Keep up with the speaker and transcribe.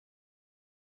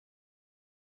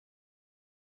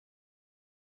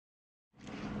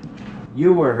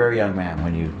You were a very young man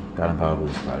when you got involved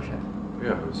with this project.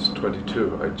 Yeah, I was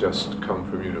 22. I'd just come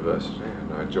from university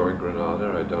and I joined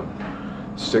Granada. I'd done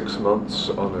 6 months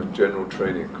on a general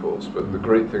training course, but the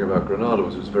great thing about Granada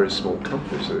was it was a very small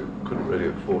company, so it couldn't really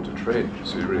afford to train you,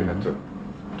 so you really had to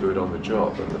do it on the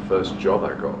job. And the first job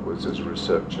I got was as a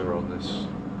researcher on this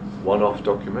one-off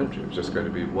documentary. It was just going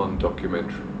to be one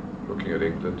documentary looking at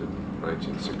England in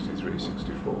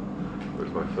 1963-64. It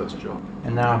was my first job.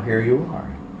 And now here you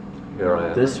are. Here I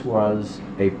am. This was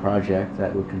a project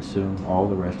that would consume all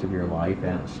the rest of your life,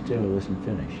 and it still isn't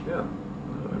finished. Yeah,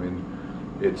 I mean,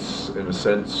 it's in a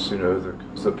sense, you know,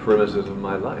 it's the perimeter of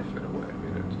my life in a way. I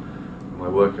mean, my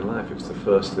work in life, it's the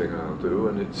first thing I'll do,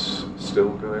 and it's still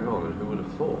going on. And who would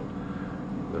have thought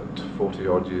that 40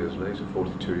 odd years later,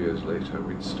 42 years later,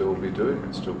 we'd still be doing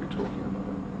it, still be talking about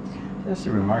it. That's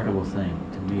the remarkable thing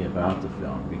to me about the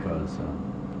film, because,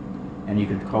 and you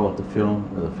can call it the film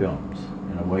or the films.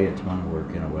 In a way it's one work,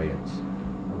 in a way it's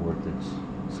a work that's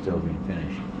still being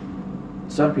finished.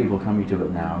 Some people coming to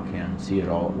it now can see it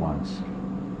all at once,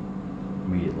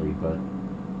 immediately, but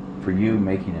for you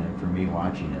making it, for me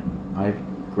watching it, I've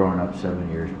grown up 7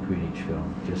 years between each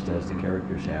film, just as the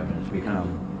characters have, and it's become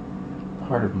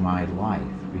part of my life,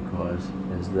 because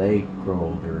as they grow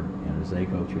older and as they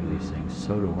go through these things,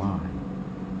 so do I,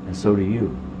 and so do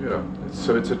you. Yeah,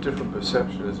 so it's a different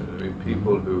perception, isn't it? I mean,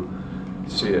 people who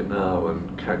see it now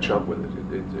and catch up with it,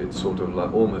 it's sort of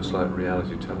like, almost like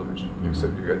reality television,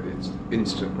 except you get this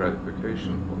instant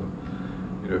gratification for them.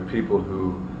 You know, people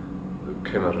who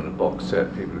came out in a box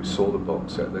set, people who saw the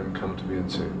box set, then come to me and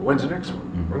say, when's the next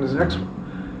one? When is the next one?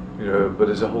 You know, but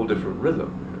it's a whole different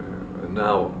rhythm. You know? And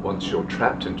now, once you're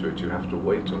trapped into it, you have to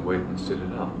wait and sit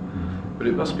it out. But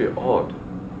it must be odd,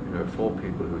 you know, for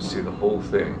people who see the whole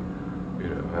thing, you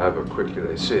know, however quickly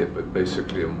they see it, but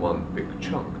basically in one big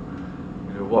chunk.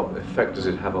 You know, what effect does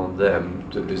it have on them?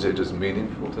 Is it as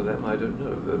meaningful to them? I don't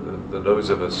know. Those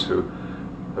of us who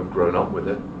have grown up with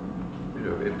it, you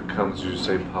know, it becomes, you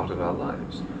say, part of our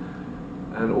lives.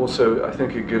 And also, I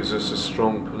think it gives us a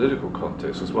strong political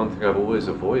context. It's one thing I've always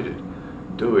avoided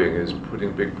doing is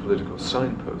putting big political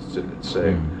signposts in it,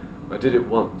 saying, I did it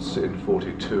once in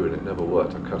 42 and it never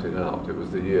worked, I cut it out. It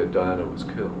was the year Diana was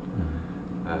killed.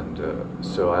 And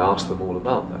so I asked them all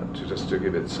about that, just to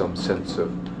give it some sense of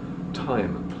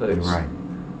time and place. Right.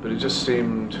 But it just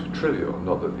seemed trivial.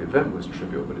 Not that the event was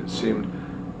trivial, but it seemed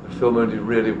the film only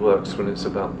really works when it's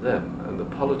about them, and the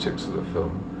politics of the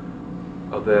film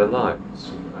are their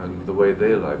lives and the way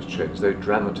their lives change. They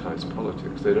dramatize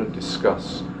politics. They don't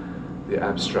discuss the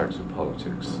abstract of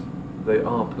politics. They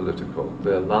are political.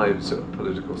 Their lives are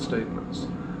political statements,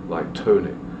 like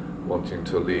Tony wanting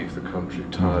to leave the country,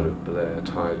 tired of Blair,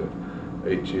 tired of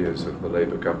 8 years of the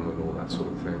Labour government, all that sort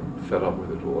of thing, fed up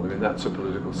with it all. I mean, that's a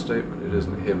political statement. It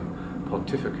isn't him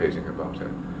pontificating about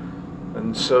it.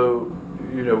 And so,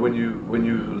 you know, when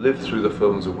you live through the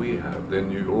films that we have,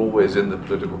 then you're always in the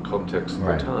political context of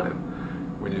the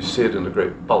time. When you see it in a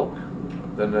great bulk,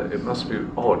 then it must be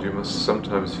odd. You must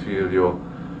sometimes feel you're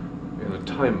in a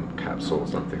time capsule or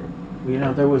something. You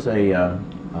know, there was a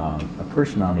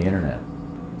person on the internet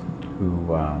who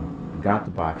got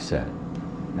the box set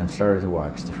and started to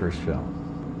watch the first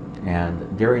film.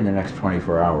 And during the next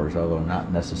 24 hours, although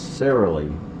not necessarily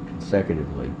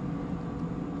consecutively,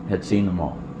 had seen them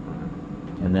all.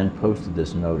 And then posted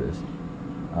this notice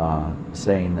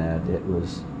saying that it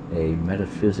was a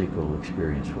metaphysical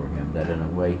experience for him, that in a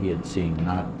way he had seen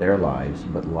not their lives,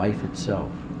 but life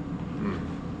itself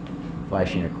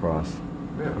flashing across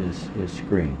his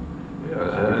screen.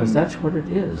 Yeah, because that's what it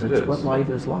is. It's what life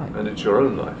is like. And it's your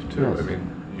own life too. Yes. I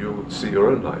mean, you see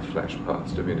your own life flash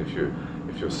past. I mean, if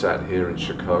you're sat here in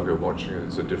Chicago watching it,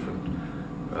 it's a different,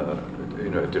 you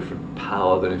know, a different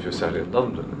power than if you're sat in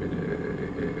London. I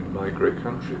mean, in my great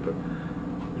country, but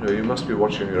you know, you must be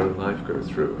watching your own life go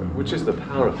through, which is the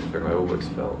power of the thing. I always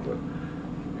felt that,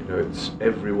 you know, it's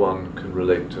everyone can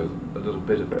relate to a little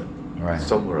bit of it,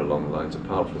 somewhere along the lines,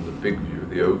 apart from the big view,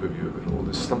 the overview of it all.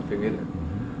 There's something in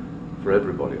it for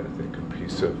everybody. I think a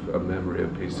piece of a memory, a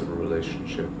piece of a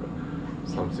relationship,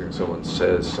 something someone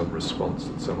says, some response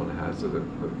that someone has that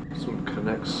sort of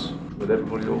connects with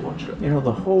everybody who'll watch it. You know,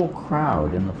 the whole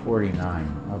crowd in the 49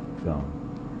 Up film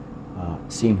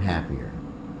seem happier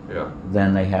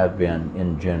than they have been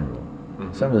in general.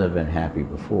 Some of them have been happy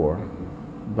before,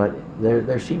 but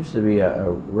there seems to be a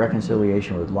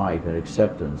reconciliation with life, an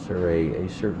acceptance, or a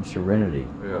certain serenity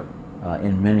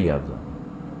in many of them.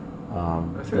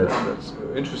 I think that's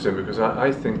interesting, because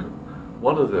I think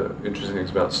one of the interesting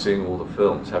things about seeing all the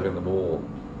films, having them all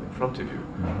in front of you,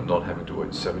 and not having to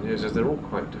wait 7 years, is they're all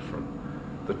quite different.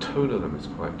 the tone of them is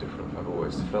quite different, I've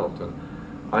always felt. And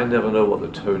I never know what the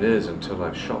tone is until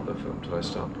I've shot the film, until I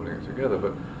start putting it together.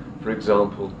 But for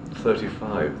example,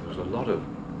 35, there was a lot of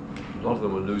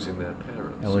them were losing their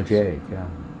parents. Elegiac, yeah.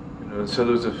 You know, and so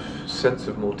there was a sense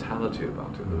of mortality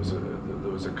about it.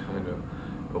 There was a kind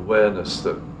of awareness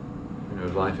that, you know,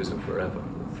 life isn't forever.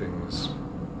 That things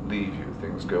leave you,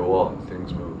 things go on,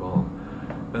 things move on.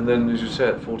 And then, as you say,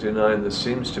 at 49, there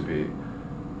seems to be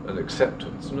an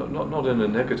acceptance, not in a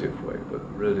negative way, but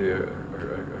really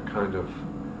a kind of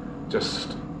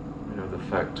just, you know, the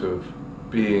fact of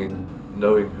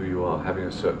knowing who you are, having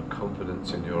a certain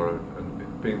confidence in your own,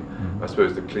 and being, I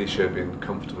suppose the cliche, being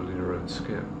comfortable in your own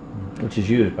skin. Which is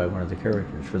used by one of the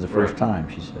characters for the first time,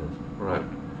 she says. Right.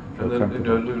 And then, you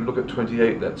know, look at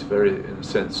 28, that's very, in a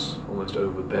sense, almost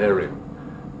overbearing,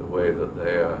 the way that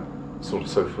they are sort of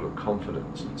so full of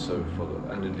confidence and so full of,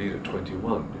 and indeed at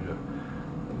 21, you know.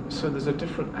 So there's a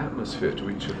different atmosphere to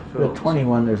each of the films. At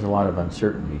 21, there's a lot of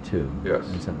uncertainty too. Yes.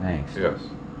 And some angst. Yes.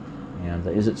 And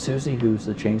is it Susie who's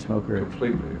the chain smoker?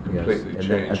 Completely yes.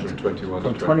 changed from 21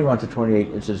 from to 21 to 28.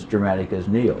 It's as dramatic as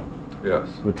Neil. Yes.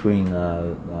 Between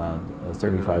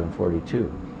 35 and 42.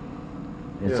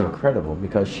 It's incredible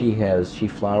because she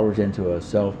flowers into a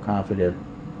self-confident,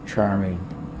 charming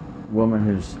woman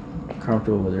who's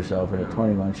comfortable with herself, and at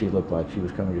 21 she looked like she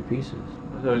was coming to pieces.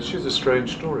 No, she's a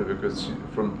strange story because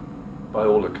by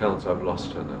all accounts, I've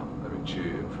lost her now. I mean,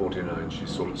 in 49, she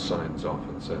sort of signs off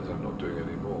and says, I'm not doing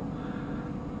any more.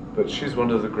 But she's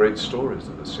one of the great stories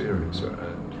of the series,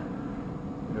 and,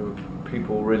 you know,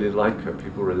 people really like her,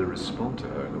 people really respond to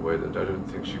her in a way that I don't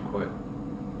think she quite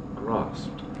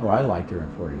grasped. Oh, I liked her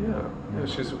in 49. Yeah,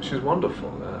 she's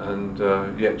wonderful,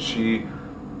 and yet she,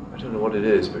 I don't know what it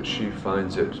is, but she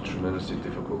finds it tremendously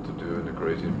difficult to do in A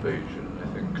Great Invasion.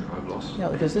 I think I've lost. Yeah,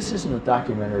 because this isn't a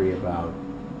documentary about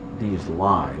these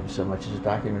lives so much as a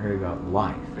documentary about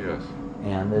life. Yes.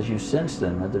 And as you sense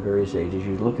them at the various ages,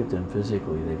 you look at them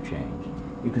physically, they've changed.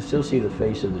 You can still see the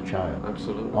face of the child.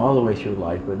 Absolutely. All the way through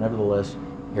life, but nevertheless,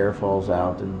 hair falls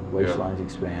out and waistlines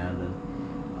expand. And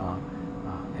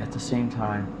at the same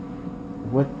time,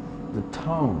 what the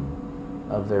tone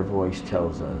of their voice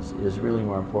tells us is really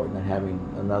more important than having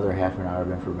another half an hour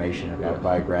of information about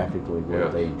biographically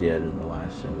what they did in the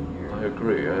last 7 years. I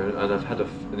agree, and I've had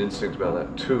an instinct about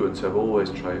that too, and so I've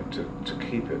always tried to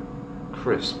keep it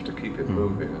crisp, to keep it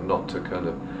moving, and not to kind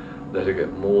of let it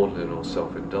get maudlin or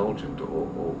self-indulgent or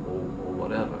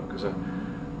whatever, because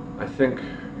I think,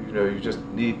 you know, you just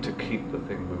need to keep the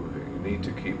thing moving. You need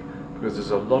to keep, because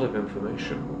there's a lot of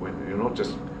information when you're not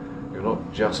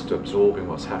just absorbing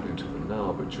what's happening to them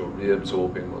now, but you're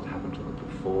reabsorbing what happened to them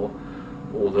before.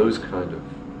 All those kind of,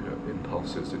 you know,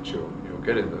 impulses that you're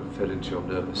getting that fed into your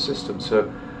nervous system.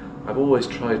 So I've always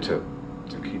tried to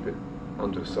keep it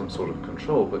under some sort of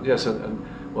control. But yes, and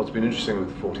what's been interesting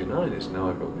with 49 is now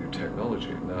I've got new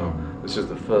technology. Now this is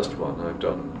the first one I've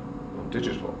done on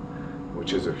digital,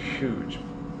 which is a huge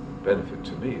benefit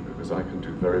to me because I can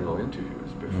do very long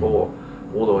interviews. Before,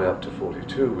 all the way up to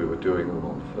 42, we were doing them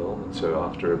on film, and so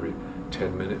after every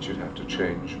 10 minutes you'd have to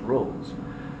change roles.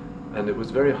 And it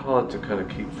was very hard to kind of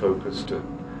keep focused, to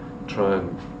try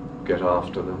and get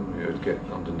after them, you know, get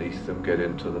underneath them, get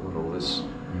into them, and all this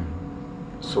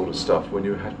sort of stuff when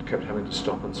you kept having to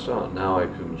stop and start. Now I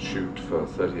can shoot for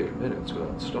 38 minutes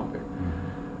without stopping.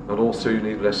 And also you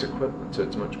need less equipment, so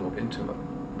it's a much more intimate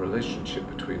relationship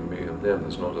between me and them.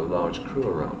 There's not a large crew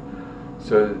around.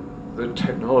 So the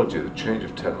technology, the change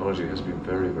of technology has been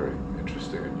very, very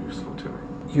interesting and useful to me.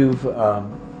 You've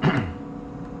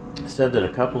said that a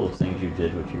couple of things you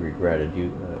did which you regretted.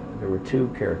 There were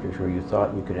two characters where you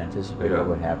thought you could anticipate what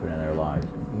would happen in their lives.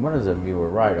 One of them you were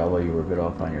right, although you were a bit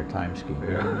off on your time scheme.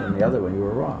 And the other one you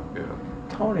were wrong.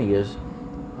 Tony is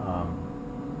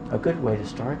a good way to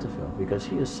start the film because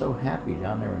he is so happy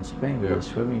down there in Spain with a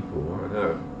swimming pool. I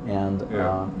know. And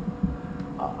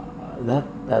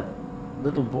that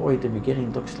little boy at the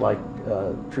beginning looks like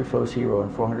Truffaut's hero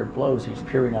in 400 Blows. He's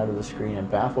peering out of the screen in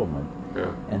bafflement.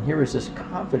 And here is this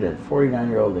confident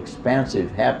 49-year-old,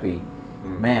 expansive, happy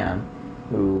man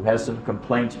who has some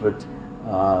complaints, but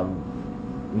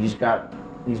he's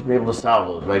been able to solve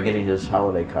those by getting his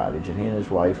holiday cottage, and he and his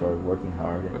wife are working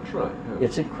hard. That's right.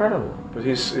 It's incredible. But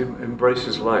he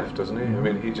embraces life, doesn't he? I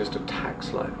mean, he just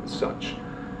attacks life as such.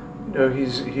 You know,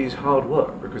 he's hard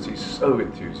work because he's so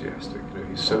enthusiastic. You know,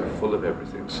 he's so full of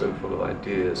everything, so full of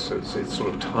ideas. So it's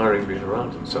sort of tiring being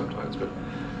around him sometimes. But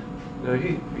you know,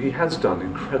 he has done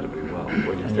incredibly well.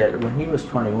 And yet, when he was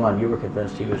 21, you were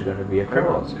convinced he was going to be a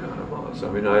criminal. I was. I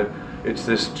mean, it's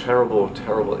this terrible,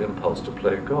 terrible impulse to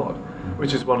play God.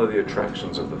 which is one of the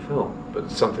attractions of the film, but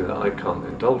it's something that I can't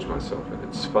indulge myself in.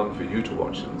 It's fun for you to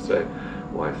watch it and say,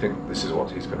 well, I think this is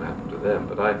what is going to happen to them,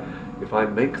 but if I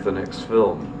make the next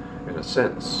film, in a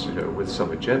sense, you know, with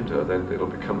some agenda, then it'll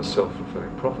become a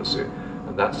self-fulfilling prophecy,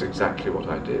 and that's exactly what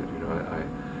I did. You know,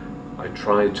 I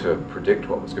tried to predict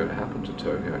what was going to happen to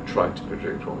Tony. I tried to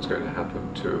predict what was going to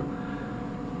happen to,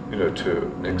 you know,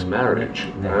 to Nick's marriage,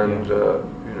 and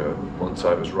you know, once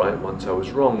I was right, once I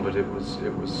was wrong, but it was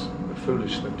a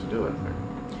foolish thing to do, I think.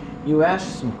 You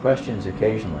ask some questions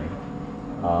occasionally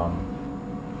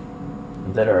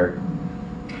that are,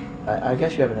 I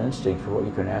guess you have an instinct for what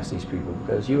you can ask these people,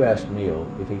 because you ask Neil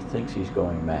if he thinks he's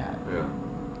going mad. Yeah.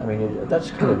 I mean,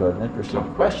 that's kind of an interesting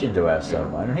question to ask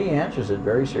someone, and he answers it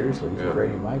very seriously. He's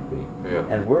afraid he might be,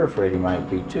 and we're afraid he might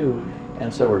be too,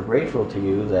 and so we're grateful to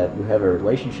you that you have a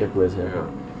relationship with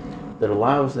him that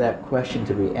allows that question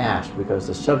to be asked, because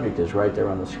the subject is right there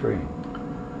on the screen.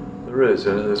 There is,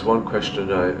 and there's one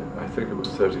question, I think it was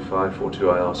 35, 42,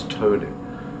 I asked Tony,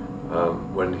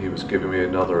 when he was giving me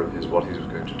another of what he was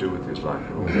going to do with his life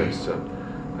and all this.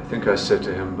 I think I said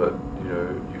to him, but you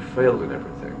know, you failed in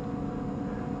everything.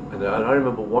 And I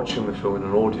remember watching the film in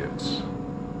an audience,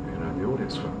 you know, and the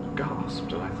audience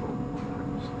gasped, and I thought,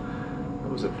 that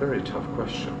was a very tough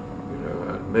question, you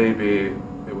know, and maybe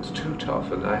it was too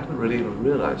tough, and I hadn't really even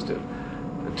realized it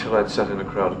until I'd sat in a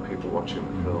crowd of people watching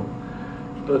the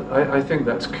film. But I think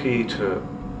that's key to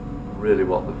really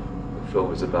what the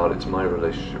film is about. It's my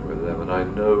relationship with them, and I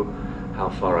know how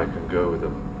far I can go with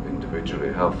them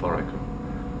individually, how far I can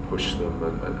push them,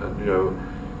 and you know,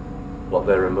 what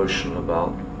they're emotional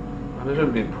about. And I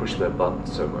don't mean push their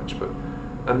buttons so much, but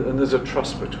and there's a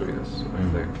trust between us, I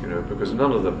think, you know, because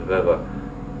none of them have ever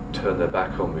turned their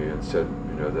back on me and said,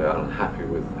 you know, they're unhappy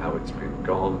with how it's been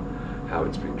gone, how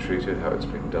it's been treated, how it's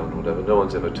been done, whatever. No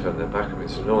one's ever turned their back on me,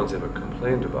 so no one's ever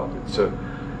complained about it. So,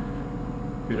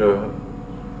 you know,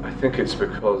 I think it's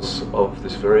because of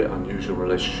this very unusual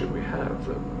relationship we have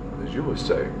that, as you were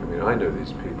saying, I mean, I know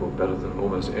these people better than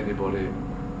almost anybody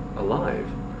alive.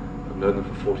 I've known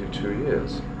them for 42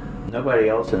 years. Nobody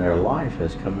else in their life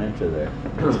has come into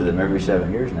them every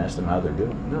 7 years and asked them how they're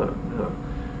doing. No.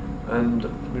 And,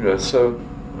 you know, so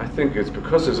I think it's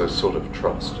because there's a sort of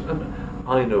trust, and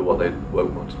I know what they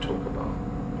won't want to talk about,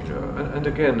 you know, and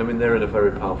again, I mean, they're in a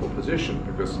very powerful position,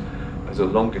 because as a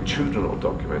longitudinal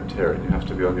documentarian, you have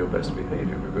to be on your best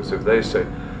behavior, because if they say,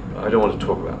 I don't want to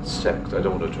talk about sex, I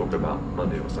don't want to talk about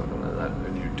money or something like that,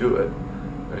 and you do it,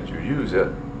 and you use it,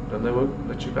 then they won't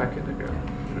let you back in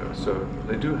again. You know, so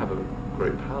they do have a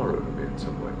great power over me in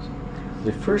some ways.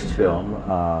 The first film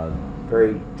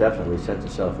very definitely sets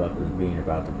itself up as being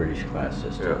about the British class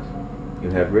system. Yes. You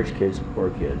have rich kids and poor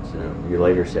kids. You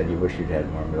later said you wish you'd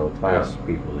had more middle class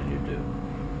people than you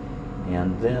do.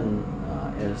 And then,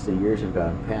 as the years have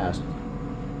gone past,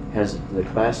 has the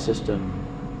class system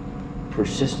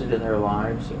persisted in their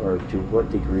lives, or to what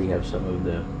degree have some of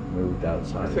them moved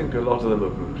outside? I think a lot of them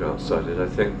have moved outside it. I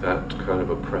think that kind of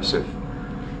oppressive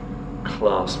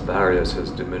class barriers has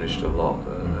diminished a lot,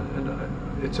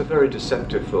 and it's a very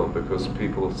deceptive film, because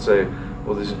people say,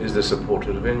 well, is this a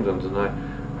portrait of England? And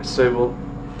I say, well,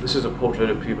 this is a portrait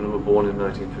of people who were born in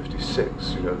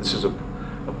 1956. You know, this is a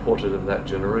portrait of that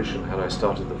generation. Had I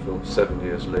started the film 7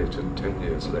 years later, 10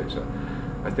 years later,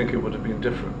 I think it would have been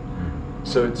different.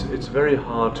 So it's very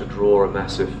hard to draw a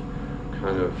massive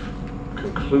kind of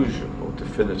conclusion or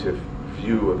definitive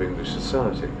view of English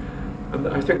society. And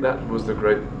I think that was the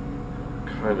great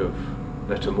kind of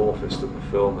metamorphosis that the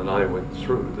film and I went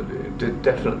through, that it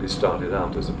definitely started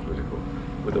out as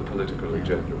with a political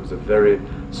agenda. It was a very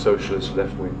socialist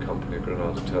left-wing company,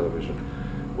 Granada Television,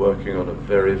 working on a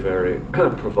very, very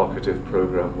provocative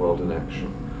program, World in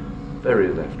Action. Very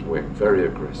left-wing, very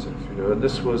aggressive, you know, and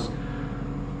this was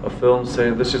a film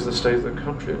saying this is the state of the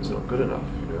country, it's not good enough,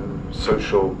 you know,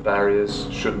 social barriers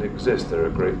shouldn't exist, they're a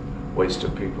great waste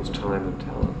of people's time and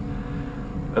talent.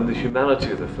 And the humanity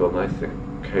of the film, I think,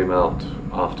 came out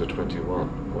after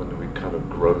 21, when we kind of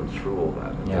grown through all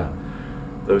that.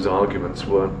 And those arguments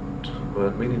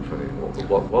weren't meaningful anymore, but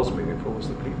what was meaningful was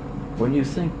the people. When you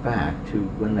think back to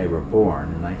when they were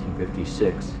born in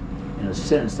 1956, in a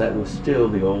sense that was still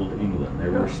the old England.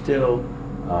 There were still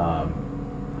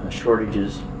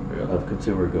shortages of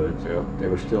consumer goods. There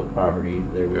was still poverty.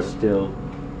 There was still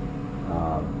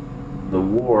the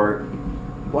war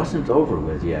wasn't over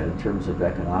with yet in terms of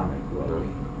economic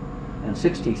well-being. And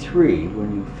 63,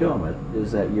 when you film it,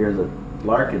 is that year that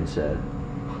Larkin said,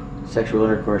 sexual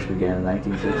intercourse began in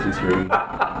 1963,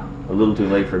 a little too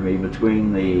late for me,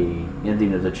 between the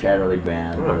ending of the Chatterley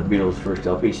Band and the Beatles' first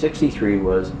LP. 63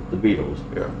 was the Beatles.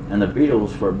 And the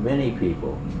Beatles, for many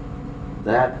people,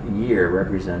 that year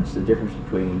represents the difference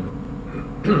between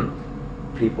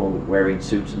people wearing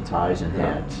suits and ties and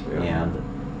hats and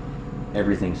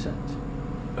everything since.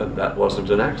 And that wasn't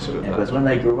an accident. Because when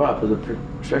they grew up,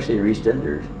 especially the East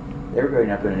Enders, they were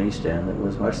growing up in an East End that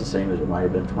was much the same as it might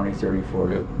have been 20, 30,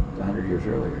 40, 100 years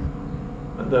earlier.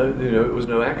 And it was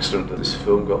no accident that this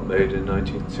film got made in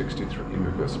 1963,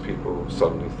 because people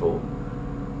suddenly thought,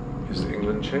 is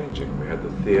England changing? We had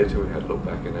the theatre, we had Look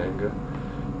Back in Anger,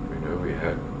 we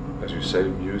had, as you say,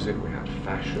 music, we had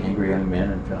fashion. Angry Young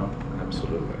Men in film.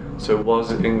 Absolutely. So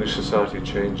was English society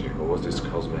changing, or was this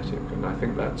cosmetic? And I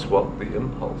think that's what the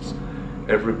impulse.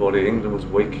 England was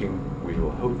waking, we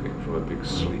were hoping, from a big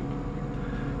sleep.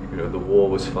 The war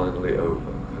was finally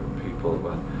over, and people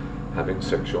were having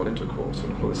sexual intercourse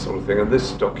and all this sort of thing. And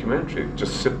this documentary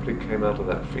just simply came out of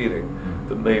that feeling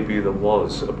that maybe there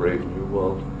was a brave new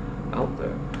world out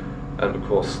there. And of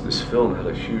course, this film had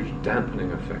a huge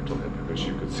dampening effect on it, because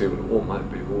you could see it all might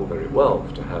be all very well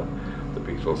to have the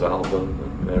Beatles album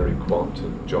and Mary Quant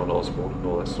and John Osborne and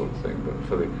all that sort of thing, but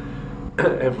for the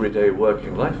everyday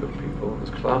working life of people, this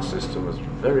class system was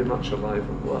very much alive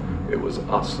and well. It was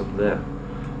us and them.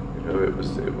 It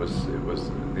was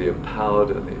the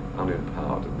empowered and the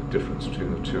unempowered, and the difference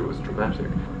between the two was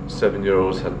dramatic.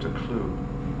 7-year-olds hadn't a clue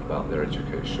about their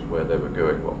education, where they were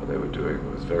going, what they were doing.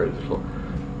 There was very little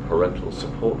parental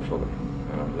support for them.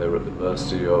 They were at the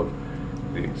mercy of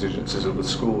the exigencies of the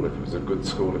school, if it was a good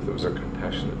school, if there was a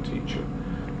compassionate teacher.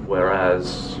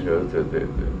 Whereas,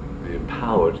 the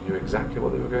empowered knew exactly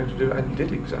what they were going to do and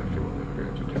did exactly what they were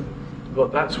going to do.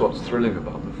 But that's what's thrilling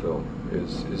about the film,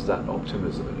 is that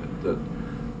optimism in it,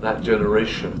 that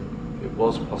generation, it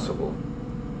was possible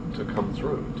to come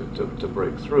through, to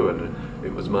break through, and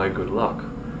it was my good luck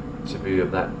to be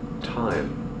of that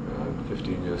time,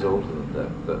 15 years older than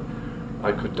that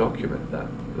I could document that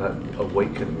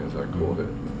awakening, as I called it.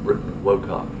 Britain woke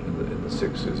up in the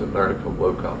 60s, America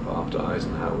woke up after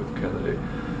Eisenhower with Kennedy,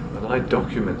 and I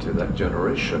documented that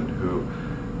generation who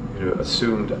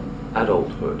assumed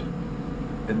adulthood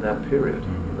in that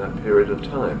period of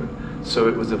time. And so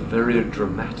it was a very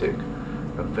dramatic,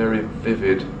 a very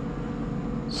vivid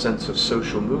sense of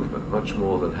social movement, much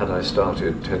more than had I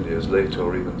started 10 years later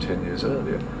or even 10 years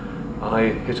earlier. I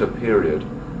hit a period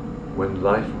when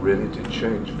life really did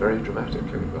change very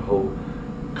dramatically. The whole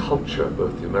culture,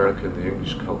 both the American and the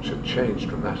English culture, changed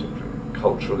dramatically,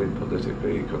 culturally,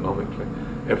 politically, economically,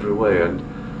 every way, and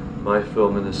my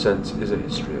film, in a sense, is a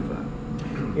history of that.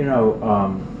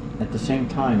 At the same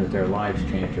time that their lives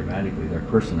changed dramatically, their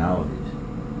personalities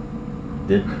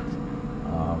didn't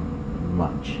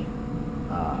much.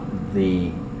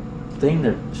 The thing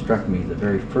that struck me, the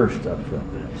very first film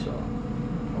that I saw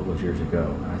all those years ago,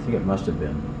 and I think it must have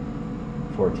been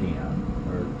 14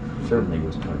 or certainly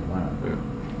was 21,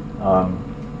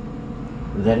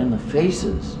 that in the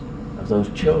faces of those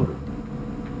children,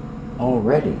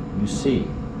 already you see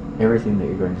everything that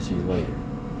you're going to see later.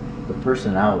 The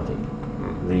personality,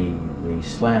 the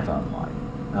slant on life.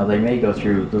 Now they may go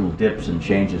through little dips and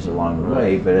changes along the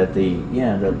way, but at the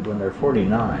end, when they're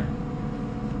 49,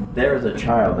 they're the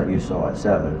child that you saw at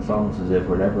 7. It's almost as if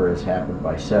whatever has happened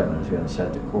by 7 is going to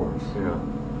set the course. Yeah.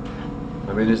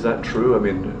 I mean, is that true? I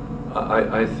mean,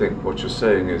 I think what you're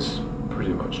saying is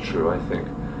pretty much true. I think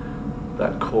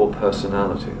that core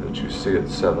personality that you see at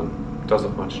 7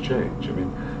 doesn't much change. I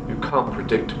mean, you can't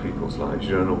predict people's lives.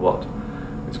 You don't know what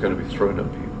is going to be thrown at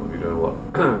people. You don't know what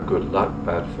good luck,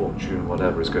 bad fortune,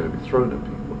 whatever is going to be thrown at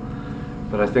people.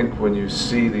 But I think when you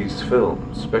see these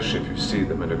films, especially if you see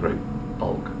them in a great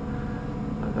bulk,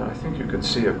 I think you can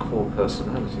see a core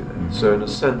personality there. Mm-hmm. So in a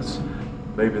sense,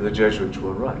 maybe the Jesuits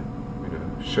were right.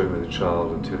 Show me the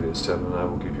child until he is 7 and I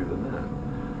will give you the man.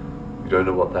 You don't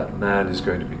know what that man is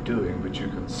going to be doing, but you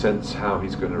can sense how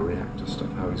he's going to react to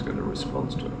stuff, how he's going to respond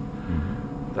to it.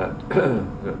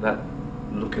 Mm-hmm. That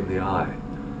look in the eye,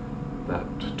 that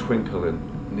twinkle in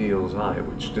Neil's eye,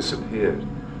 which disappeared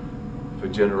for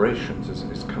generations,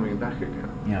 is coming back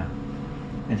again. Yeah.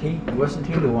 And wasn't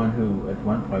he the one who at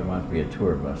one point wanted to be a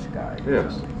tour bus guide?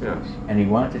 Yes, yes. And he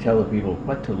wanted to tell the people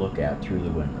what to look at through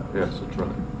the windows. Yes, that's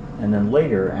right. And then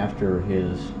later, after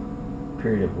his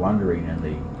period of wandering in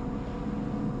the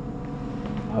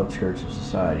outskirts of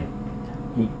society,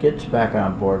 he gets back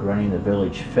on board running the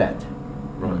village fete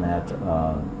in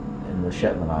the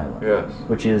Shetland Islands. Yes.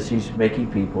 Which is, he's making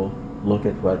people look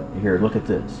at look at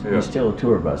this. Yeah. He's still a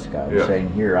tour bus guy, saying,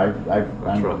 here, I'm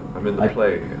in the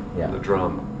play here, in the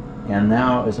drama. And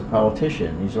now, as a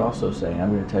politician, he's also saying, I'm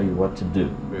going to tell you what to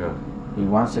do. Yeah. He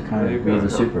wants to kind of be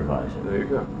the supervisor. There you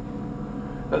go.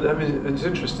 I mean, it's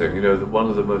interesting, that one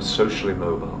of the most socially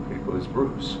mobile people people is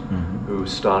Bruce, Mhm. who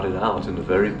started out in a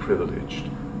very privileged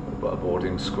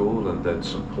boarding school, and then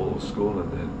St Paul's School,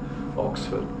 and then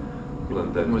Oxford,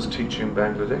 and then was teaching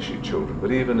Bangladeshi children.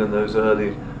 But even in those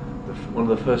early, one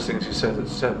of the first things he said at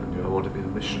 7, I want to be a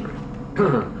missionary.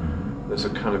 There's a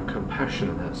kind of compassion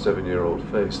in that 7-year-old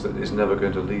face that is never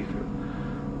going to leave him,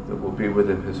 that will be with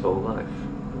him his whole life.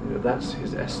 That's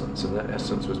his essence, and that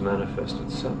essence was manifest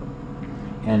at 7.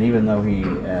 And even though he,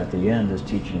 at the end, is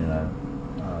teaching in a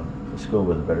school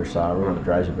with a better salary and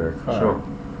drives a better car, Sure.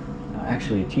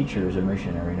 Actually a teacher is a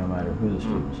missionary no matter who the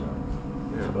students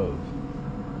are, I suppose.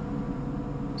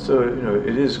 So,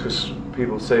 it is, because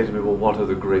people say to me, well, what are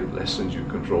the great lessons you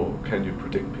can draw? Can you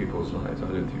predict people's lives? I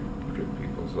don't think you can predict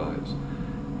people's lives.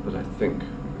 But I think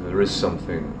there is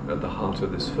something at the heart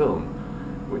of this film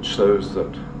which shows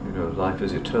that, life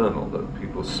is eternal, that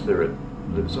people's spirit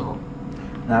lives on.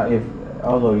 Now,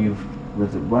 although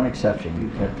with one exception, you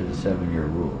kept to the 7-year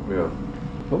rule. Yeah.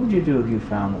 What would you do if you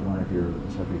found that one of your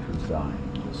subjects was dying?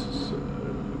 This is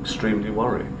extremely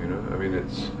worrying, I mean,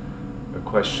 it's a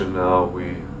question now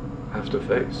we have to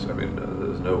face. I mean,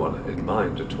 there's no one in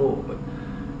mind at all, but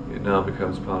it now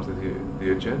becomes part of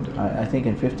the agenda. I think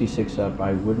in 56 Up,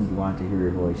 I wouldn't want to hear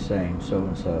your voice saying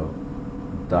so-and-so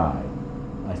died.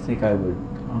 I think I would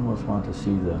almost want to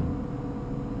see them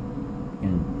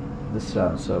this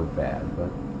sounds so bad, but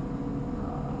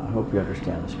I hope you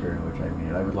understand the spirit in which I mean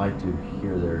it. I would like to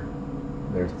hear their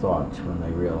thoughts when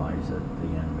they realize that the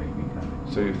end may be coming.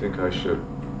 So you think I should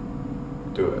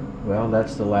do it? Well,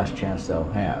 that's the last chance they'll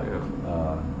have. Yeah.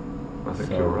 I think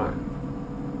you're right.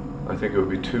 I think it would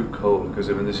be too cold, because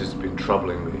this has been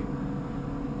troubling me,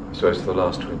 I suppose, for the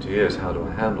last 20 years. How do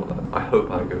I handle that? I hope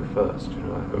I go first.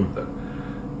 I hope that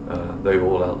they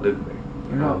all outlive me.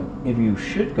 If you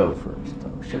should go first,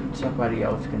 though, shouldn't somebody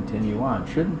else continue on?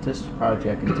 Shouldn't this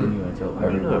project continue until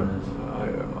everyone is?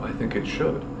 I think it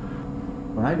should.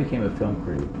 When I became a film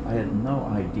critic, I had no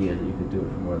idea that you could do it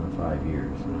for more than 5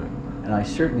 years. Right. And I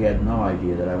certainly had no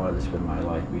idea that I wanted to spend my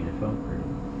life being a film critic.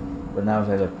 But now as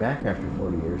I look back after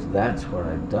 40 years, that's what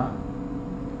I've done.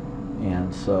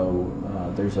 And so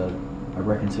there's a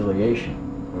reconciliation.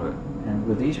 Right. And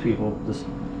with these people,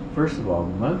 first of all,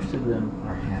 most of them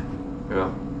are happy.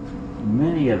 Yeah.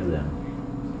 Many of them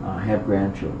have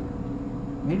grandchildren.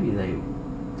 Maybe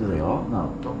do they all?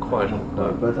 No. Not quite all. No.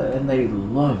 And they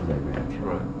love their grandchildren.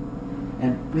 Right.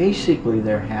 And basically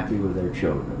they're happy with their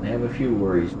children. They have a few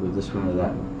worries with this one or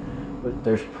that one, but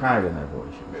there's pride in their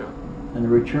voices. Yeah. And the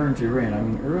returns are in. I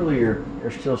mean, earlier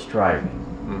they're still striving.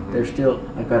 Mm-hmm. They're still,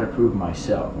 I've got to prove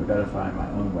myself. I've got to find my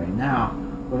own way. Now,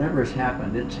 whatever has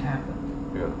happened, it's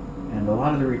happened. Yeah. And a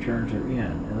lot of the returns are in,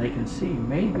 and they can see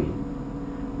maybe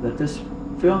that this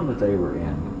film that they were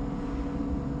in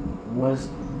was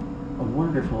a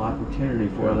wonderful opportunity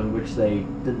for them, which they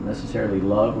didn't necessarily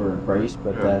love or embrace,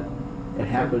 but that it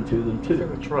happened to them too. I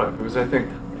think that's right, because I think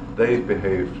they've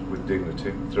behaved with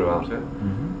dignity throughout it,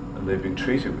 and they've been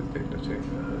treated with dignity.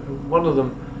 One of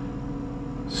them,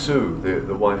 Sue,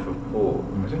 the wife of Paul,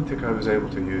 I don't think I was able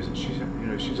to use it.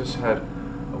 She just had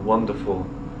a wonderful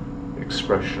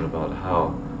expression about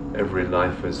how every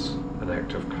life is an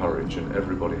act of courage and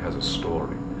everybody has a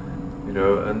story.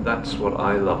 And that's what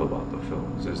I love about the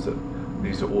films, is that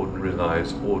these are ordinary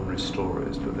lives, ordinary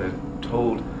stories, but they're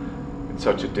told in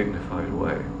such a dignified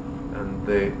way, and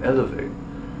they elevate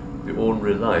the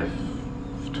ordinary life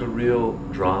to real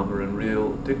drama and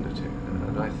real dignity.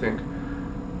 And I think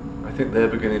they're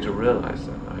beginning to realize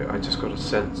that. I just got a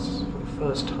sense for the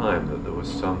first time that there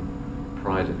was some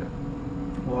pride in it.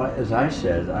 Well, as I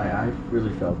said, I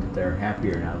really felt that they're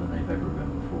happier now than they've ever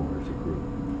been before as a group.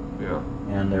 Yeah.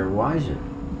 And they're wiser.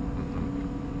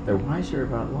 Mm-hmm. They're wiser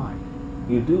about life.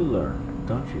 You do learn,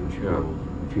 don't you, as you grow older,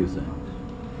 a few things.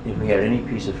 If we had any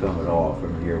piece of film at all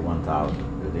from the year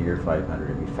 1000 or the year 500,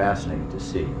 it'd be fascinating to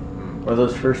see. Or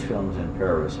those first films in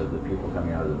Paris of the people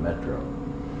coming out of the metro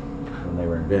when they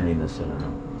were inventing the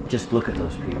cinema. Just look at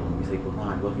those people and we think, well, now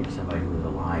I'm looking at somebody who was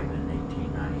alive in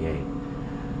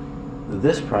 1898.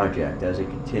 This project, as it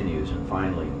continues and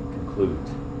finally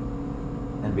concludes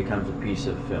and becomes a piece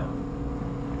of film,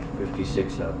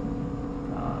 56 up,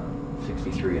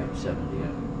 63 up, 70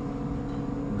 up,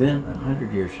 then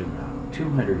 100 years from now,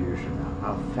 200 years from now,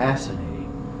 how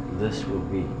fascinating this will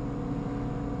be.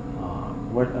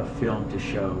 What a film to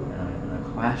show in a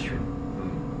classroom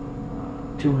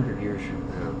 200 years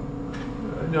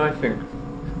from now. I think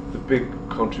the big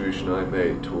contribution I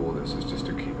made to all this is just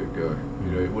to keep it going.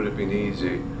 It would have been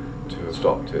easy to have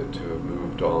stopped it, to have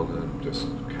moved on and just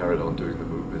carried on doing the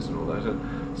movies and all that.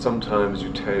 And sometimes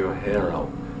you tear your hair out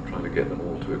trying to get them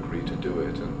all to agree to do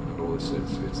it and all this.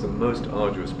 It's the most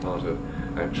arduous part of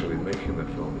actually making the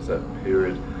film. Is that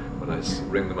period when I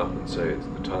ring them up and say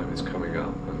the time is coming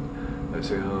up, and they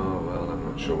say, oh well, I'm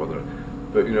not sure whether.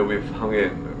 But you know, we've hung in.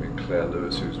 I mean, Claire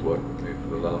Lewis, who's worked with me for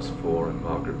the last 4, and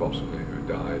Margaret Bottomley, who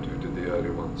died, who did the early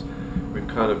ones. We've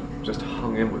kind of just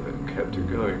hung in with it and kept it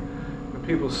going. And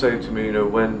people say to me, you know,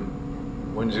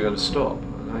 when's it going to stop?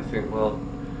 And I think, well,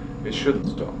 it shouldn't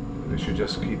stop. They should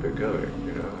just keep it going.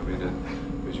 You know, I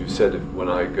mean, as you said, when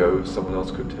I go, someone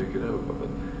else could take it over. But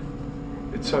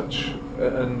it's such,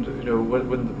 and you know,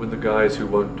 when the guys who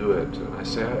won't do it, and I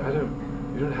say,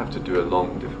 you don't have to do a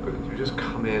long, difficult interview. Just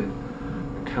come in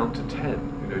and count to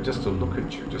 10. You know, just to look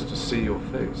at you, just to see your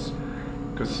face,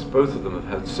 because both of them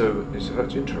have had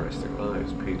such interesting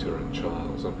lives, Peter and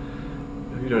Charles. And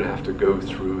you don't have to go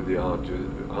through the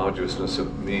arduousness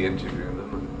of me interviewing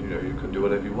them, and you know, you can do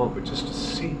whatever you want, but just to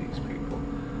see these people,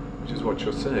 which is what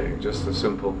you're saying, just the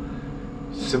simple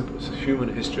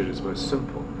human history at its most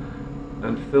simple.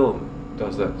 And film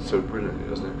does that so brilliantly,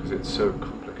 doesn't it? Because it's so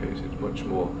complicated, much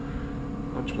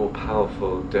more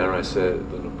powerful, dare I say,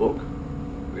 than a book.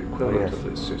 The equivalent of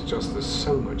this is just there's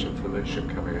so much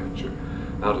information coming at you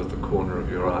out of the corner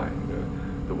of your eye. You know,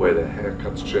 the way their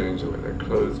haircuts change, the way their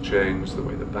clothes change, the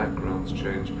way the backgrounds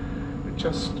change. It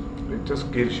just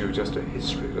gives you just a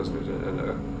history, doesn't it?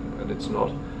 And it's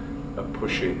not a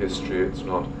pushy history. It's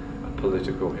not a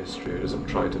political history. It isn't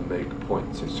trying to make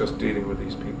points. It's just dealing with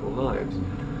these people's lives.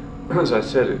 As I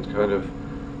said,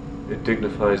 it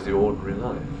dignifies the ordinary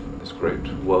life. This great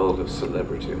world of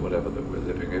celebrity and whatever that we're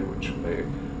living in, which may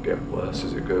get worse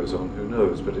as it goes on, who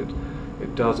knows, but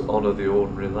it does honour the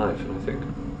ordinary life, and I think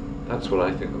that's what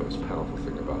I think the most powerful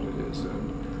thing about it is,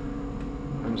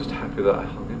 and I'm just happy that I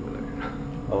hung in with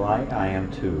it. Well, I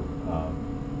am too.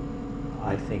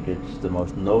 I think it's the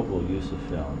most noble use of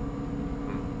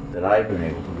film that I've been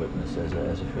able to witness as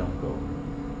a film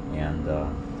goer, and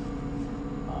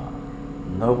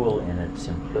noble in its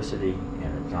simplicity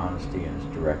and its honesty and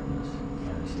its directness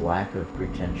and its lack of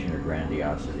pretension or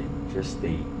grandiosity. Just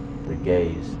the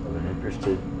gaze of an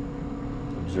interested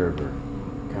observer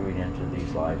coming into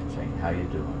these lives and saying, how you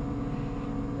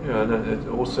doing? Yeah, and it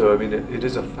also, I mean, it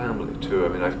is a family too. I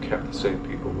mean, I've kept the same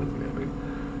people with me. I mean,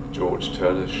 George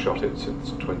Turner's shot it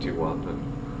since 21,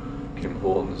 and Kim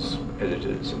Horton's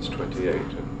edited it since 28,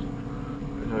 and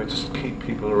I just keep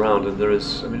people around, and there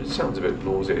is, I mean, it sounds a bit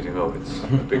nauseating, oh, it's a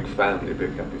big family, a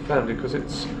big happy family, because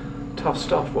it's tough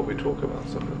stuff what we talk about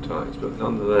sometimes, but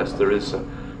nonetheless there's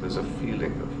a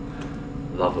feeling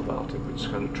of love about it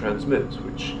which kind of transmits,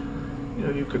 which, you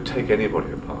know, you could take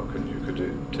anybody apart, and you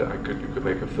could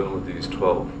make a film of these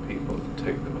 12 people and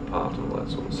take them apart and all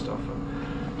that sort of stuff,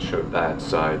 and show bad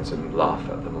sides and laugh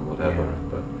at them and whatever,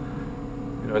 but,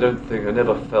 you know, I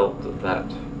never felt that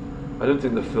I don't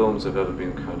think the films have ever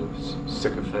been kind of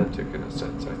sycophantic in a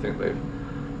sense. I think they've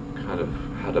kind of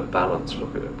had a balanced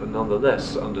look at it, but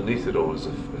nonetheless, underneath it all is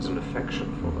an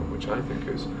affection for them, which I think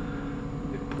is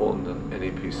important in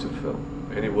any piece of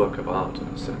film, any work of art in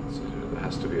a sense. You know, there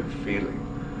has to be a feeling.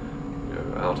 You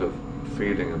know, out of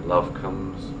feeling and love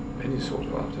comes any sort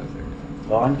of art, I think.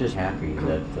 Well, I'm just happy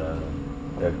that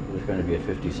there's going to be a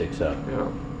 56 up. Yeah,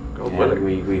 God and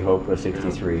willing. we hope a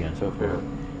 63 and so forth.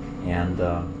 Yeah. And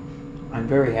I'm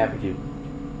very happy to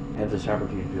have this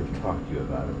opportunity to talk to you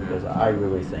about it, because I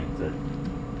really think that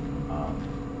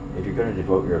if you're going to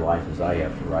devote your life, as I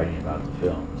have, to writing about the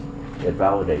films, it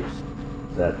validates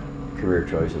that career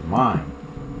choice of mine,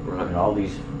 and all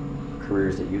these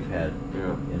careers that you've had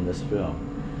in this film,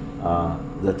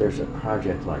 that there's a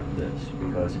project like this,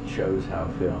 because it shows how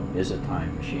film is a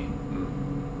time machine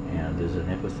and is an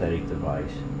empathetic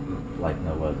device like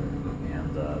no other.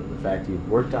 And the fact that you've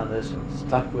worked on this and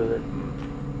stuck with it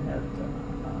at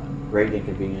great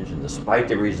inconvenience, and despite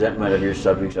the resentment of your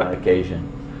subjects on occasion,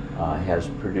 has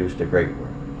produced a great work.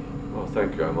 Well,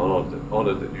 thank you. I'm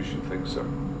honored that you should think so.